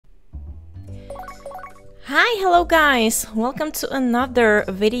Hi, hello guys! Welcome to another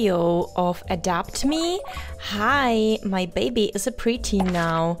video of Adapt Me. Hi, my baby is a preteen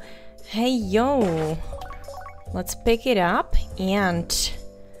now. Hey yo! Let's pick it up and...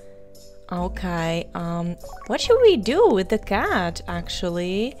 Okay, what should we do with the cat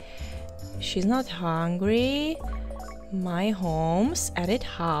actually? She's not hungry. My homes, edit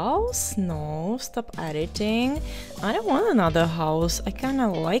house? No, stop editing. I don't want another house. I kind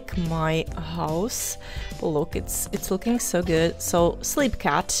of like my house. Look, it's looking so good. So sleep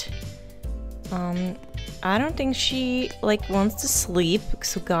cat. I don't think she wants to sleep.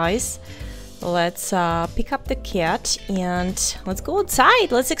 So guys, let's pick up the cat and let's go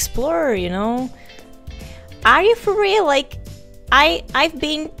outside. Let's explore. You know. Are you for real? I've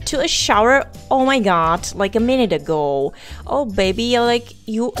been to a shower, oh my god, like a minute ago. Oh baby,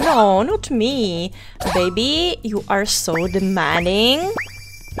 you, no, not me. Baby, you are so demanding.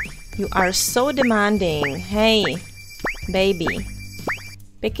 You are so demanding. Hey, baby,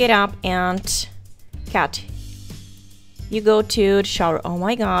 pick it up and cat. You go to the shower. Oh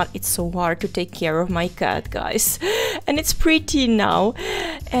my god, it's so hard to take care of my cat, guys. And it's pretty now.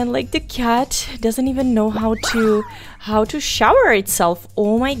 And the cat doesn't even know how to shower itself.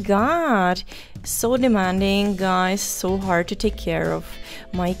 Oh my god. So demanding, guys. So hard to take care of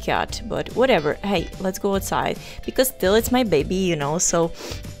my cat. But whatever. Hey, let's go outside. Because still it's my baby, you know, so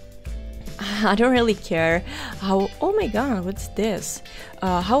I don't really care how... Oh my god, what's this?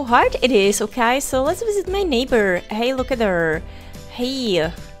 How hard it is, okay? So let's visit my neighbor. Hey, look at her.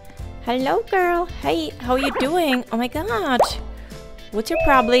 Hey. Hello, girl. Hey, how you doing? Oh my god. What's your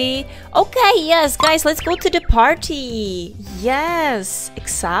problem? Okay, yes, guys, let's go to the party. Yes,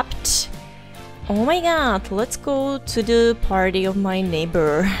 except... Oh my god, let's go to the party of my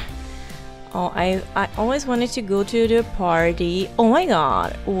neighbor. Oh, I always wanted to go to the party. Oh my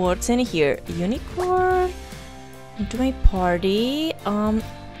god, what's in here? Unicorn? To my party?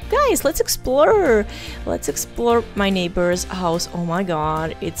 Guys, let's explore. Let's explore my neighbor's house. Oh my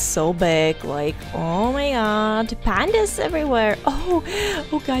god, it's so big. Oh my god, pandas everywhere.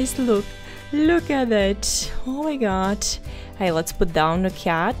 Oh, guys, look. Look at it. Oh my god. Hey, let's put down the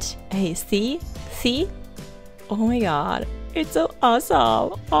cat. Hey, see? See? Oh my god, it's so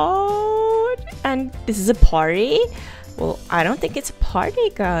awesome. Oh, and this is a party? Well, I don't think it's a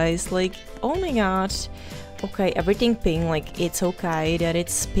party, guys. Oh my god. Okay, everything pink, it's okay that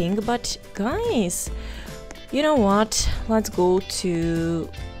it's pink, but guys, you know what? Let's go to...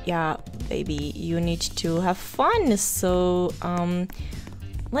 Yeah, baby, you need to have fun, so,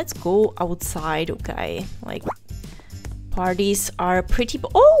 let's go outside, okay? Parties are pretty...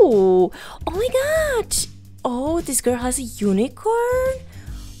 Oh! Oh my god! Oh, this girl has a unicorn?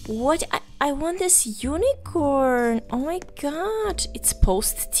 What? I want this unicorn! Oh my god! It's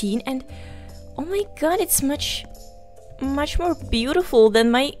post-teen and... Oh my god, it's much more beautiful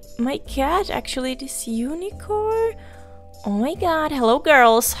than my cat, actually, this unicorn. Oh my god, hello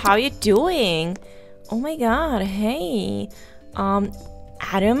girls, how you doing? Oh my god, hey.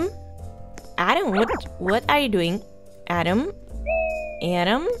 Adam? Adam, what are you doing? Adam?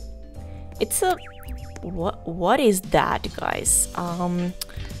 It's a... What is that, guys?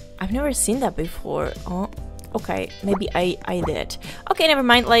 I've never seen that before. Oh. Okay, maybe I did. Okay, never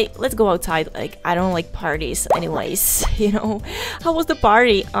mind. Let's go outside. I don't like parties anyways, you know. How was the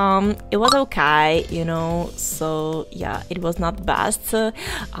party? It was okay, you know. So, yeah, it was not best,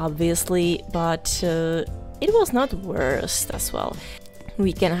 obviously, but it was not worst as well.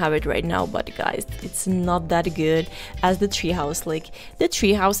 We can have it right now, but guys, it's not that good as the treehouse. The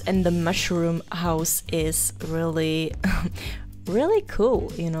treehouse and the mushroom house is really... really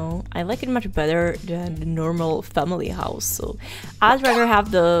cool, you know. I like it much better than the normal family house, so I'd rather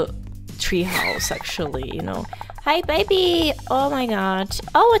have the tree house actually, you know. Hi baby! Oh my god.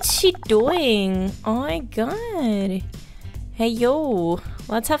 Oh, what's she doing? Oh my god. Hey yo,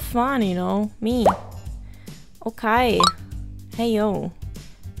 let's have fun, you know. Me. Okay. Hey yo.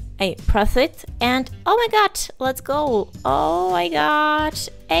 Hey, press it and oh my god, let's go. Oh my god.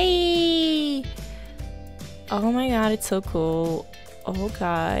 Hey. Oh my god, it's so cool.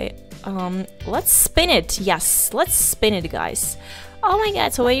 Okay. Let's spin it. Yes, let's spin it, guys. Oh my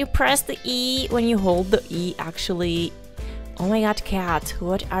god, so when you press the E, when you hold the E, actually... Oh my god, cat,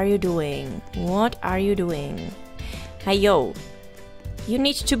 what are you doing? What are you doing? Hey, yo. You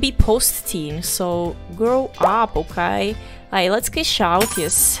need to be post-teen, so grow up, okay? Hey, let's get out,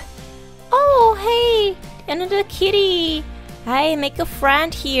 yes. Oh, hey, another kitty. Hey, make a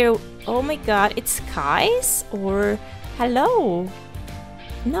friend here. Oh my god, it's guys or hello?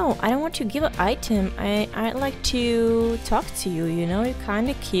 No, I don't want to give an item. I'd like to talk to you, you know, you're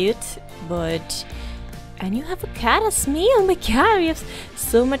kinda cute, but And you have a cat as me. Oh my god, we have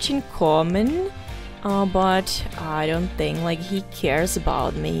so much in common. But I don't think like he cares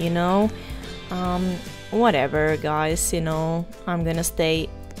about me, you know. Whatever, guys, you know, I'm gonna stay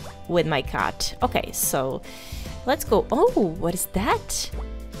with my cat. Okay, so let's go. Oh, what is that?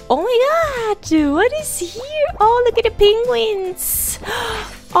 Oh my god, what is here? Oh, look at the penguins.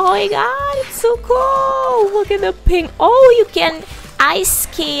 Oh my god, it's so cool. Look at the oh, you can ice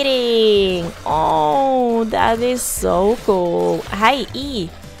skating. Oh, that is so cool. Hi, E.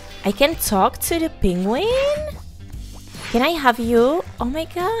 I can talk to the penguin? Can I have you? Oh my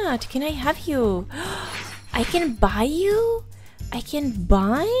god, can I have you? I can buy you? I can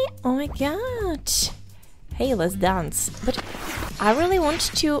buy? Oh my god. Hey, let's dance. But I really want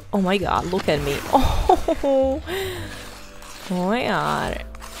to... Oh my god, look at me. Oh my god.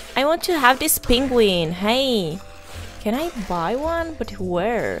 I want to have this penguin. Hey, can I buy one? But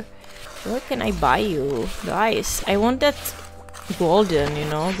where? Where can I buy you? Guys, I want that golden, you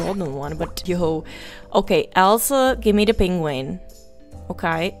know, golden one. But yo, okay, Elsa, give me the penguin.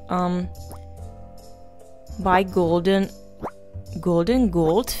 Okay, buy golden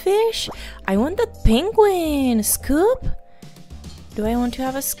goldfish. I want that penguin. Scoop. Do I want to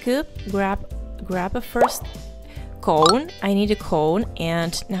have a scoop? Grab a first cone. I need a cone,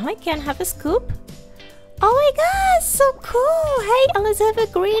 and now I can have a scoop. Oh my god, so cool. Hey, let's have a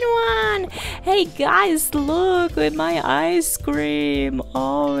green one. Hey guys, look at my ice cream.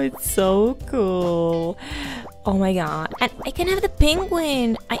 Oh, it's so cool. Oh my god. And I can have the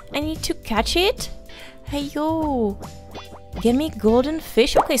penguin. I need to catch it. Hey yo, get me golden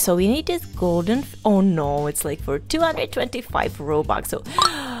fish. Okay, so we need this golden. Oh no, it's like for 225 Robux. So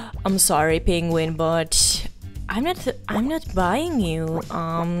I'm sorry, penguin, but I'm not buying you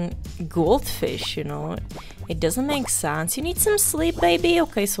goldfish, you know. It doesn't make sense. You need some sleep, baby.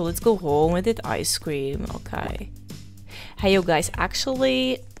 Okay, so let's go home with it ice cream. Okay. Hey you guys,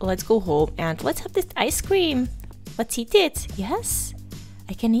 actually let's go home and let's have this ice cream. Let's eat it. Yes,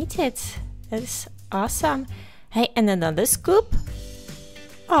 I can eat it. That's awesome. Hey, and another scoop.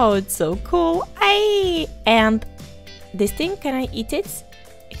 Oh, it's so cool. Hey, and this thing, can I eat it?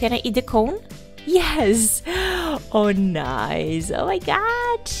 Can I eat the cone? Yes. Oh, nice. Oh my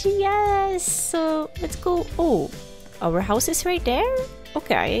god. Yes. So let's go. Oh, our house is right there.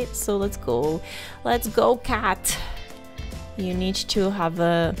 Okay, so let's go. Let's go, cat. You need to have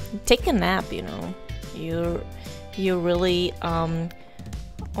take a nap, you know. You're really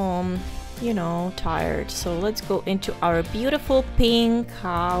you know, tired. So let's go into our beautiful pink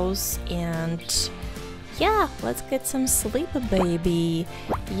house and yeah, let's get some sleep, baby.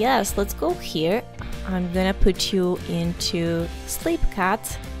 Yes, let's go here. I'm gonna put you into sleep,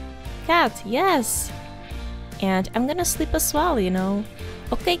 cat. Cat, yes. And I'm gonna sleep as well, you know.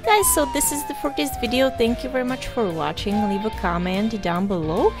 Okay guys, so this is for this video. Thank you very much for watching. Leave a comment down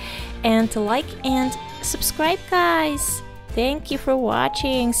below and like and subscribe, guys. Thank you for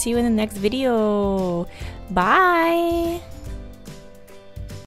watching. See you in the next video. Bye.